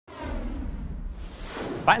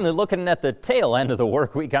Finally looking at the tail end of the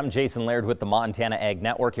work week, I'm Jason Laird with the Montana Ag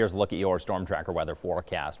Network. Here's a look at your Storm Tracker weather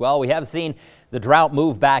forecast. Well, we have seen the drought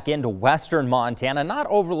move back into western Montana. Not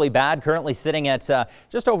overly bad, currently sitting at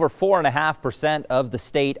just over 4.5% of the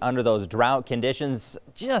state under those drought conditions.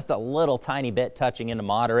 Just a little tiny bit touching into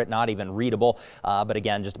moderate, not even readable, but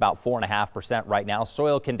again, just about 4.5% right now.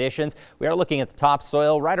 Soil conditions, we are looking at the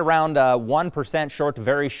topsoil right around 1% short to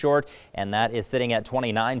very short, and that is sitting at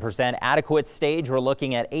 29%. Adequate stage, we're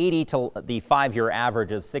looking at 80 to the 5-year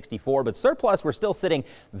average of 64, but surplus, we're still sitting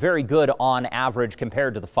very good on average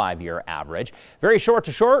compared to the 5-year average. Very short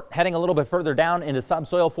to short, heading a little bit further down into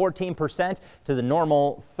subsoil, 14% to the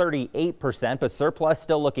normal 38%, but surplus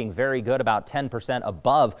still looking very good, about 10%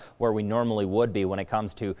 above where we normally would be when it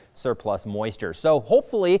comes to surplus moisture. So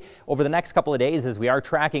hopefully over the next couple of days, as we are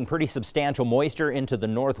tracking pretty substantial moisture into the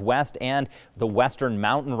northwest and the western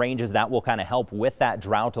mountain ranges, that will kind of help with that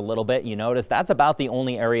drought a little bit. You notice that's about the only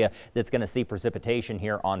area that's going to see precipitation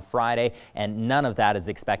here on Friday, and none of that is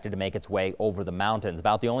expected to make its way over the mountains.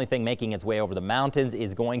 About the only thing making its way over the mountains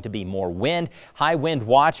is going to be more wind. High wind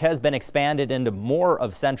watch has been expanded into more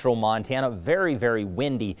of central Montana. Very, very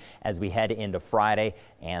windy as we head into Friday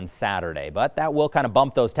and Saturday, but that will kind of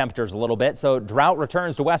bump those temperatures a little bit. So drought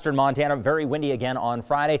returns to western Montana. Very windy again on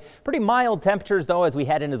Friday. Pretty mild temperatures though as we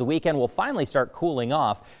head into the weekend. We'll finally start cooling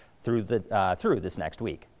off through this next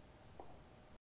week.